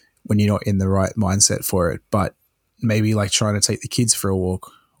not in the right mindset for it. But maybe like trying to take the kids for a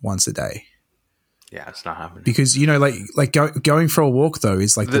walk once a day. Yeah, it's not happening. Because, going for a walk though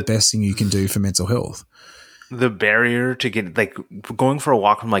is like the best thing you can do for mental health. The barrier to get, like, going for a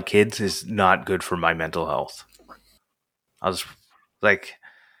walk with my kids is not good for my mental health. I was like,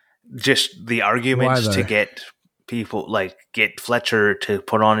 just the arguments to get people, like, get Fletcher to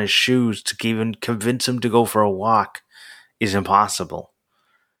put on his shoes to even convince him to go for a walk is impossible.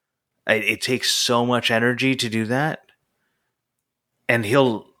 It takes so much energy to do that. And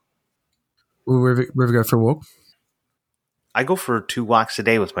Will River go for a walk? I go for 2 walks a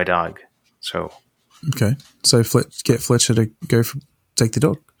day with my dog. So. Okay. So get Fletcher to take the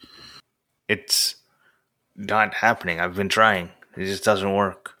dog. It's not happening. I've been trying. It just doesn't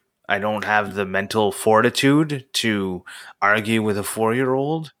work. I don't have the mental fortitude to argue with a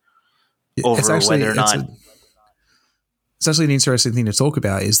 4-year-old over whether or not. It's actually an interesting thing to talk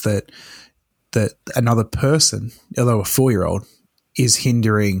about is that another person, although a 4-year-old, is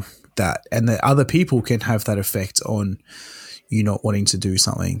hindering that, and that other people can have that effect on you not wanting to do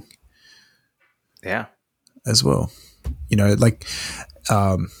something. Yeah. As well,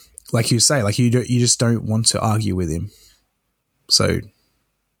 like you say, like you just don't want to argue with him, so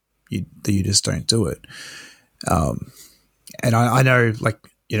you just don't do it. And I know, like,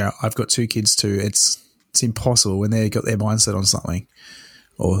 I've got 2 kids too. It's impossible when they got their mindset on something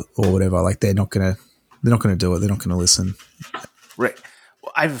or whatever. Like they're not gonna do it. They're not gonna listen. Right.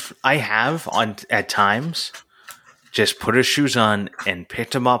 I have at times just put his shoes on and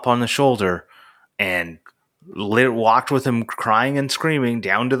picked him up on the shoulder and walked with him crying and screaming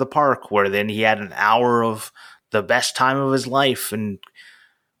down to the park, where then he had an hour of the best time of his life,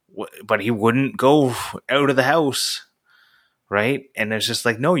 but he wouldn't go out of the house, right? And it's just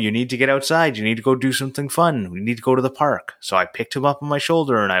like, no, you need to get outside. You need to go do something fun. We need to go to the park. So I picked him up on my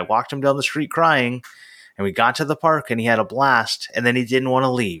shoulder and I walked him down the street crying, and we got to the park and he had a blast, and then he didn't want to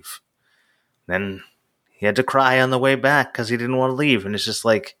leave. Then he had to cry on the way back because he didn't want to leave. And it's just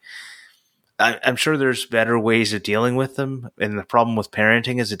like, I'm sure there's better ways of dealing with them. And the problem with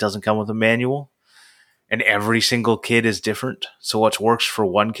parenting is it doesn't come with a manual. And every single kid is different. So what works for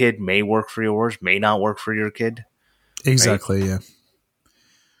one kid may work for yours, may not work for your kid. Exactly, right? Yeah.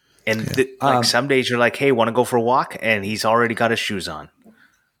 And like some days you're like, hey, want to go for a walk? And he's already got his shoes on.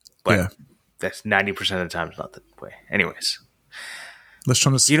 But that's 90% of the time it's not the way. Anyways. Let's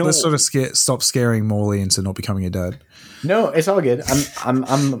sort of stop scaring Morley into not becoming a dad. No, it's all good.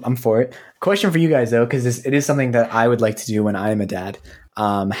 I'm for it. Question for you guys though, because it is something that I would like to do when I am a dad.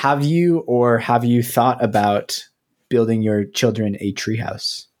 Have you thought about building your children a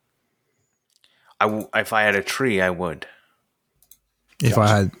treehouse? If I had a tree, I would. If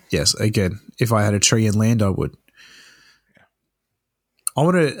I had a tree and land, I would. Yeah. I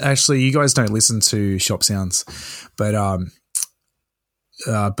want to actually. You guys don't listen to Shop Sounds, but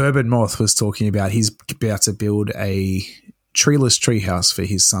Bourbon Moth was talking about he's about to build a treeless treehouse for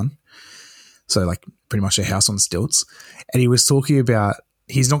his son. So like pretty much a house on stilts. And he was talking about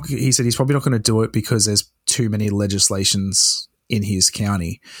he said he's probably not going to do it because there's too many legislations in his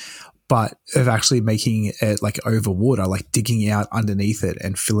county. but of actually making it like over water, like digging out underneath it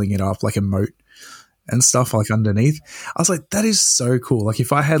and filling it up like a moat and stuff like underneath. I was like, that is so cool. Like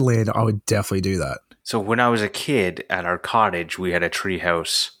if I had land, I would definitely do that. So when I was a kid at our cottage, we had a tree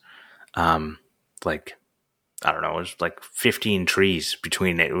house. Like, I don't know, it was like 15 trees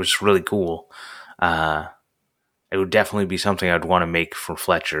between it. It was really cool. It would definitely be something I'd want to make for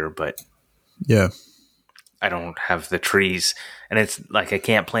Fletcher, but yeah, I don't have the trees. And it's like I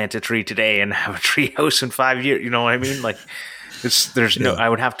can't plant a tree today and have a tree house in 5 years. You know what I mean? Like, I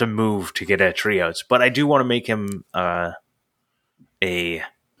would have to move to get a tree house. But I do want to make him a like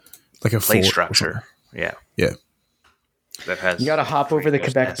a plate structure. Yeah. Yeah. That has. You got to hop over the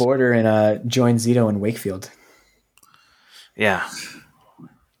Quebec border and join Zito in Wakefield. Yeah.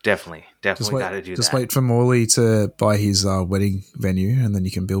 Definitely got to do that. Just wait for Morley to buy his wedding venue, and then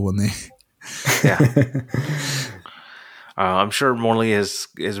you can build one there. Yeah. I'm sure Morley has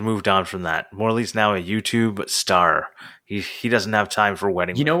moved on from that. Morley's now a YouTube star. He doesn't have time for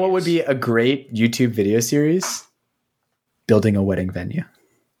wedding. You know what would be a great YouTube video series? Building a wedding venue.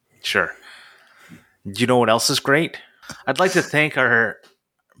 Sure. Do you know what else is great? I'd like to thank our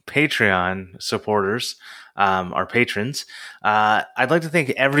Patreon supporters, our patrons. I'd like to thank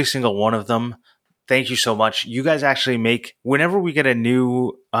every single one of them. Thank you so much. You guys actually make, whenever we get a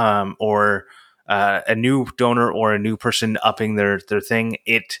new or a new donor or a new person upping their thing,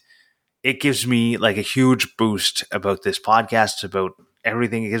 it gives me like a huge boost about this podcast, about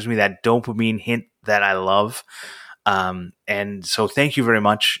everything. It gives me that dopamine hit that I love. And so thank you very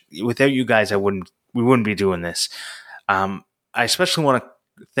much. Without you guys, we wouldn't be doing this. I especially want to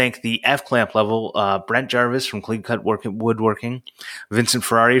thank the F Clamp level, Brent Jarvis from Clean Cut Woodworking, Vincent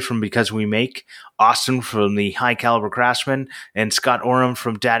Ferrari from Because We Make, Austin from the High Caliber Craftsman, and Scott Oram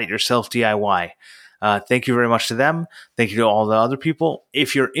from Dad It Yourself DIY. Thank you very much to them. Thank you to all the other people.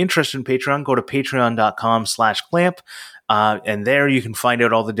 If you're interested in Patreon, go to patreon.com/clamp. And there you can find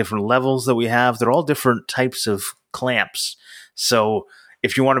out all the different levels that we have. They're all different types of clamps. So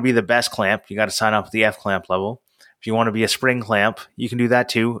if you want to be the best clamp, you got to sign up at the F Clamp level. If you want to be a spring clamp, you can do that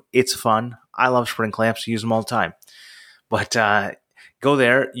too. It's fun. I love spring clamps. I use them all the time. But go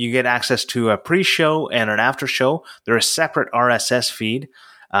there. You get access to a pre-show and an after-show. They're a separate RSS feed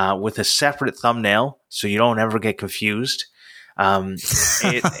with a separate thumbnail, so you don't ever get confused.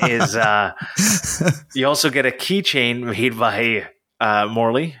 It is. You also get a keychain made by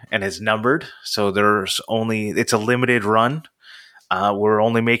Morley, and it's numbered. So it's a limited run. We're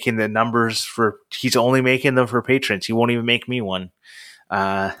only making the numbers he's only making them for patrons. He won't even make me one.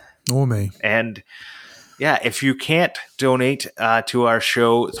 Or me. And yeah, if you can't donate to our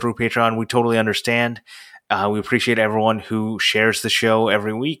show through Patreon, we totally understand. We appreciate everyone who shares the show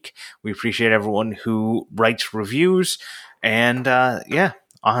every week. We appreciate everyone who writes reviews. And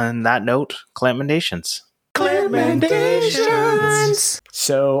on that note, Clampmendations.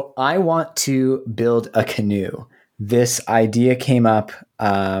 So I want to build a canoe. This idea came up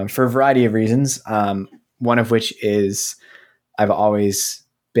for a variety of reasons. One of which is I've always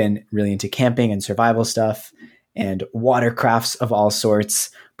been really into camping and survival stuff and watercrafts of all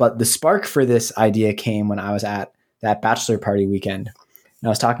sorts. But the spark for this idea came when I was at that bachelor party weekend. And I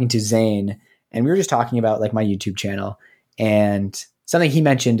was talking to Zane, and we were just talking about like my YouTube channel. And something he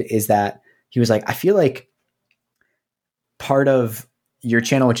mentioned is that he was like, I feel like part of your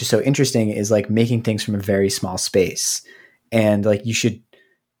channel, which is so interesting, is like making things from a very small space. And like, you should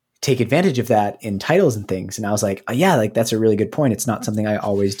take advantage of that in titles and things. And I was like, oh yeah, like that's a really good point. It's not something I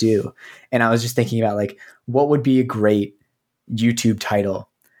always do. And I was just thinking about like, what would be a great YouTube title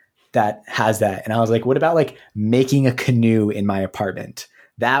that has that? And I was like, what about like making a canoe in my apartment?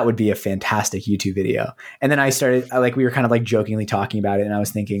 That would be a fantastic YouTube video. And then we were kind of like jokingly talking about it. And I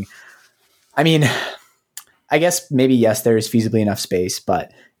was thinking, I mean, I guess maybe, yes, there is feasibly enough space,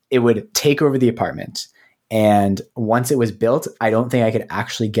 but it would take over the apartment. And once it was built, I don't think I could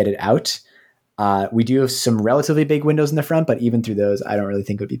actually get it out. We do have some relatively big windows in the front, but even through those, I don't really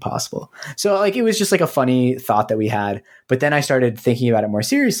think it would be possible. So like, it was just like a funny thought that we had. But then I started thinking about it more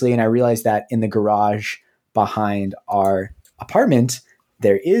seriously. And I realized that in the garage behind our apartment,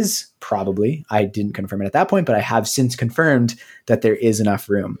 there is probably, I didn't confirm it at that point, but I have since confirmed that there is enough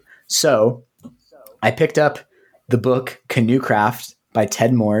room. So I picked up the book Canoe Craft by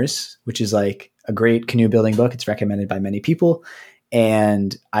Ted Moores, which is like a great canoe building book. It's recommended by many people.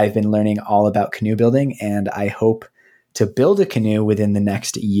 And I've been learning all about canoe building, and I hope to build a canoe within the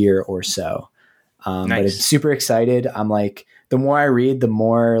next year or so. Nice. But it's super excited. I'm like, the more I read, the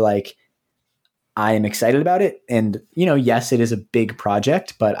more like I am excited about it. And, you know, yes, it is a big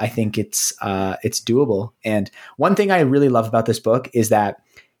project, but I think it's doable. And one thing I really love about this book is that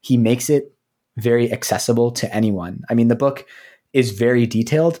he makes it very accessible to anyone. I mean, the book is very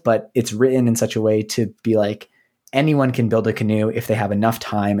detailed, but it's written in such a way to be like anyone can build a canoe if they have enough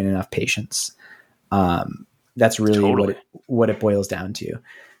time and enough patience. That's really what it boils down to.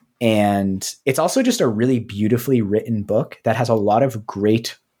 And it's also just a really beautifully written book that has a lot of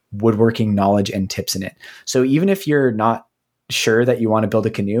great woodworking knowledge and tips in it. So even if you're not sure that you want to build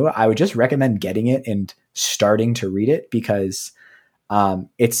a canoe, I would just recommend getting it and starting to read it, because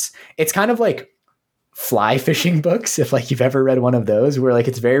it's kind of like fly fishing books, if like you've ever read one of those, where like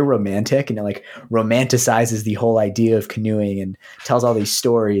it's very romantic and it like romanticizes the whole idea of canoeing and tells all these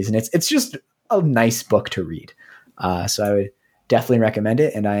stories, and it's just a nice book to read. So I would definitely recommend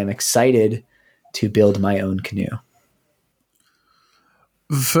it, and I am excited to build my own canoe.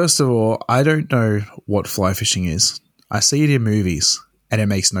 First of all, I don't know what fly fishing is. I see it in movies, and it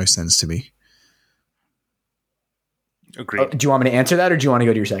makes no sense to me. Agreed. Do you want me to answer that, or do you want to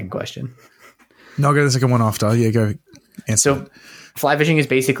go to your second question? No, I'll go to the second one after. Yeah, go answer. So fly fishing is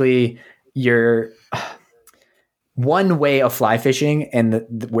basically your one way of fly fishing, and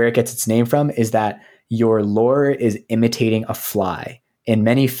where it gets its name from is that your lure is imitating a fly. And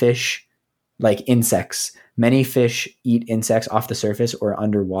many fish, like insects, many fish eat insects off the surface or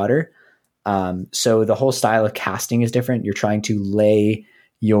underwater. So the whole style of casting is different. You're trying to lay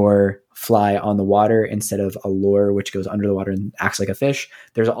your fly on the water instead of a lure, which goes under the water and acts like a fish.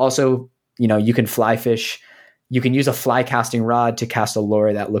 There's also, you can fly fish. You can use a fly casting rod to cast a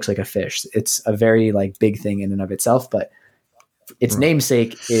lure that looks like a fish. It's a very like big thing in and of itself, but its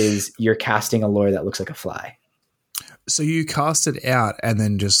namesake is you're casting a lure that looks like a fly. So you cast it out and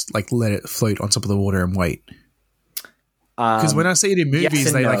then just like let it float on top of the water and wait. Because when I see it in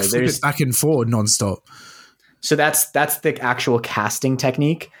movies, they like flip it back and forward nonstop. So that's the actual casting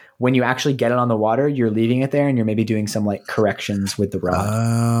technique. When you actually get it on the water, you're leaving it there and you're maybe doing some like corrections with the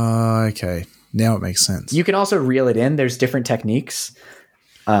rod. Okay. Now it makes sense. You can also reel it in. There's different techniques.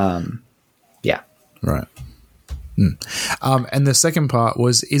 Yeah. Right. And the second part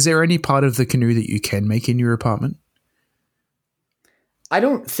was, is there any part of the canoe that you can make in your apartment? I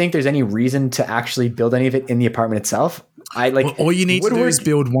don't think there's any reason to actually build any of it in the apartment itself. All you need to do is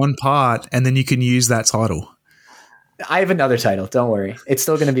build one part, and then you can use that title. I have another title. Don't worry. It's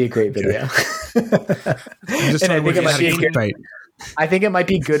still going to be a great video. And I think it might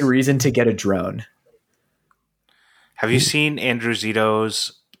be good reason to get a drone. Have you seen Andrew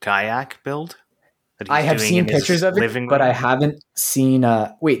Zito's kayak build? I have seen pictures of it, but I haven't seen.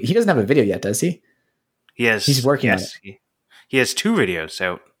 Wait, he doesn't have a video yet, does he? He has. He's working on it. He has 2 videos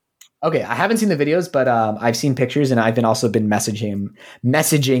out. Okay, I haven't seen the videos, but I've seen pictures, and I've also been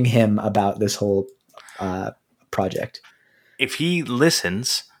messaging him about this whole project. If he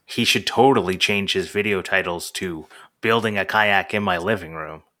listens, he should totally change his video titles to "Building a Kayak in My Living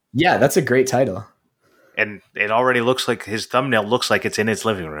Room." Yeah, that's a great title. And it already looks like his thumbnail looks like it's in his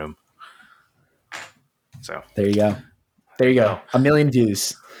living room. So there you go. There you go. 1 million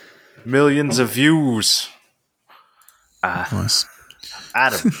views. Millions of views. Nice.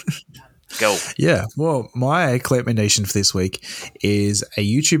 Adam, go. Yeah. Well, my recommendation for this week is a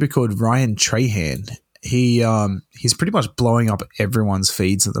YouTuber called Ryan Trahan. He's pretty much blowing up everyone's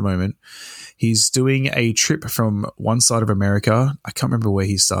feeds at the moment. He's doing a trip from one side of America. I can't remember where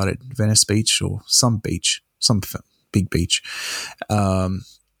he started, Venice Beach or some big beach.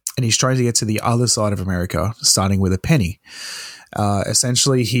 And he's trying to get to the other side of America, starting with a penny.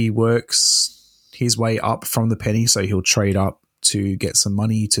 Essentially, he works his way up from the penny, so he'll trade up to get some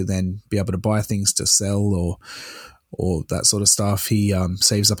money to then be able to buy things to sell or that sort of stuff. He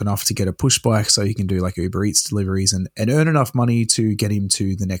saves up enough to get a push bike so he can do like Uber Eats deliveries and earn enough money to get him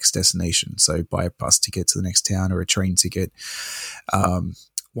to the next destination. So buy a bus ticket to the next town or a train ticket.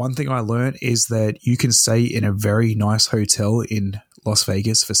 One thing I learned is that you can stay in a very nice hotel in Las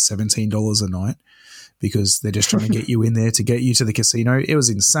Vegas for $17 a night because they're just trying to get you in there to get you to the casino. It was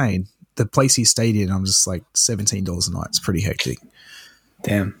insane. The place he stayed in, I'm just like $17 a night. It's pretty hectic.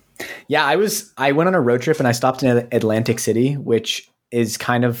 Damn. Yeah, I went on a road trip and I stopped in Atlantic City, which is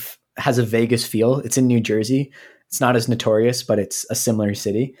kind of has a Vegas feel. It's in New Jersey. It's not as notorious, but it's a similar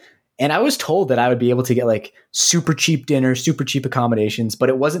city. And I was told that I would be able to get like super cheap dinner, super cheap accommodations, but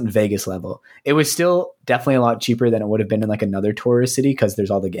it wasn't Vegas level. It was still definitely a lot cheaper than it would have been in like another tourist city because there's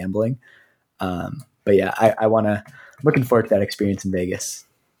all the gambling. But yeah, looking forward to that experience in Vegas.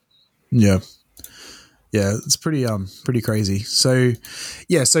 Yeah. Yeah, it's pretty crazy. So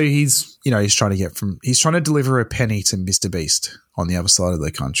he's trying to deliver a penny to Mr. Beast on the other side of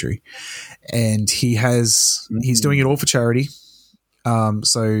the country. And he's doing it all for charity.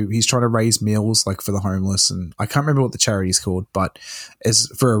 So he's trying to raise meals like for the homeless, and I can't remember what the charity's called, but it's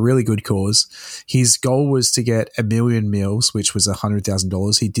for a really good cause. His goal was to get 1 million meals, which was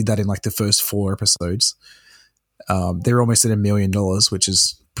 $100,000. He did that in like the first 4 episodes. They're almost at $1 million, which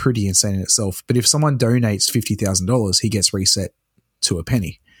is pretty insane in itself. But if someone donates $50,000, he gets reset to a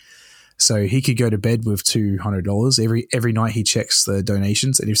penny. So he could go to bed with $200 every night. He checks the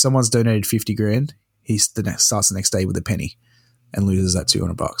donations, and if someone's donated 50 grand, he starts the next day with a penny and loses that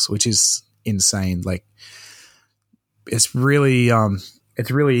 $200, which is insane. Like, it's really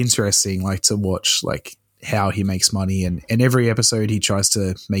interesting, like, to watch like how he makes money, and every episode he tries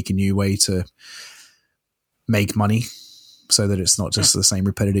to make a new way to make money so that it's not just the same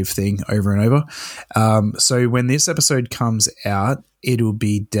repetitive thing over and over. So when this episode comes out, it'll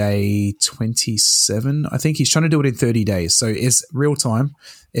be day 27. I think he's trying to do it in 30 days. So it's real time.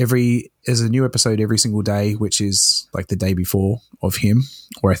 There's a new episode every single day, which is like the day before of him,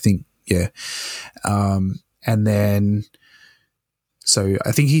 or I think, yeah. And then, so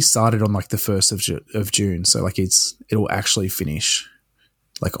I think he started on like the 1st of June. So like it'll actually finish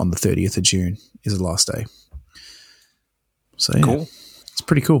like on the 30th of June is the last day. So yeah, cool. It's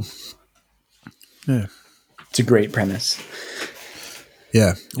pretty cool. Yeah. It's a great premise.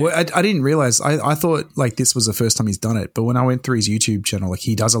 Yeah. Well, I didn't realize. I thought like this was the first time he's done it, but when I went through his YouTube channel, like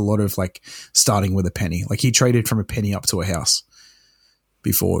he does a lot of like starting with a penny. Like he traded from a penny up to a house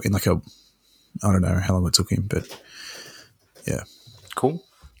before in like I don't know how long it took him, but yeah. Cool.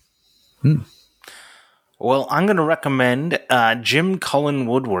 Well, I'm going to recommend Jim Cullen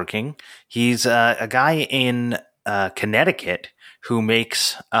Woodworking. He's a guy in Connecticut who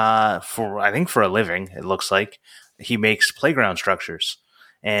makes for a living, it looks like, he makes playground structures.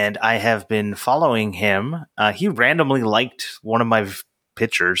 And I have been following him. He randomly liked one of my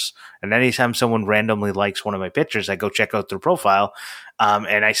pictures, and anytime someone randomly likes one of my pictures, I go check out their profile.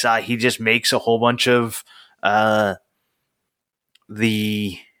 And I saw he just makes a whole bunch of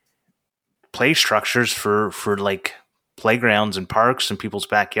the play structures for like playgrounds and parks and people's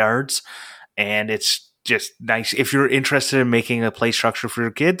backyards. And it's just nice. If you're interested in making a play structure for your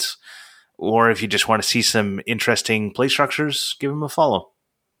kids, or if you just want to see some interesting play structures, give him a follow.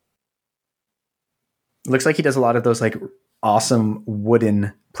 Looks like he does a lot of those like awesome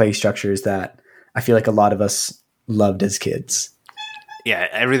wooden play structures that I feel like a lot of us loved as kids. Yeah,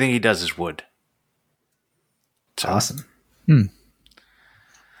 everything he does is wood. So, awesome.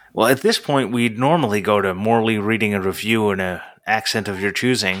 Well, at this point, we'd normally go to Morley reading a review in an accent of your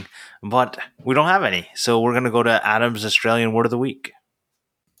choosing, but we don't have any. So we're going to go to Adam's Australian Word of the Week.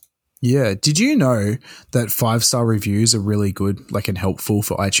 Yeah. Did you know that 5-star reviews are really good, like, and helpful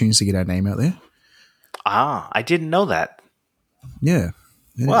for iTunes to get our name out there? I didn't know that. Yeah.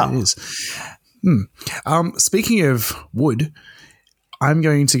 Wow. It is. Speaking of wood, I'm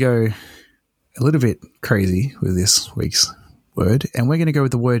going to go a little bit crazy with this week's word, and we're going to go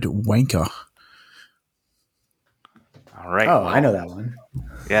with the word wanker. All right. Oh, I know that one.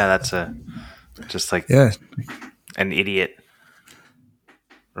 Yeah, that's an idiot.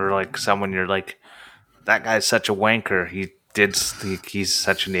 Or like someone you're like, that guy's such a wanker. He's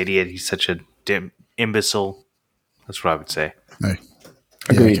such an idiot. He's such a imbecile. That's what I would say. No.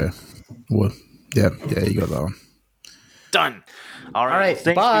 Agreed. Yeah, okay. Well, yeah, you got that one. Done. All right.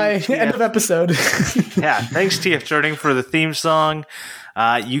 Bye. End of episode. Yeah. Thanks, TF Turning, for the theme song.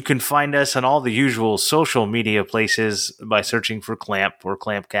 You can find us on all the usual social media places by searching for Clamp or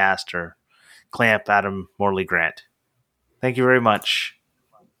Clampcast or Clamp Adam Morley Grant. Thank you very much.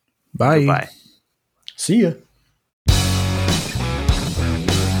 Bye. Goodbye. See ya.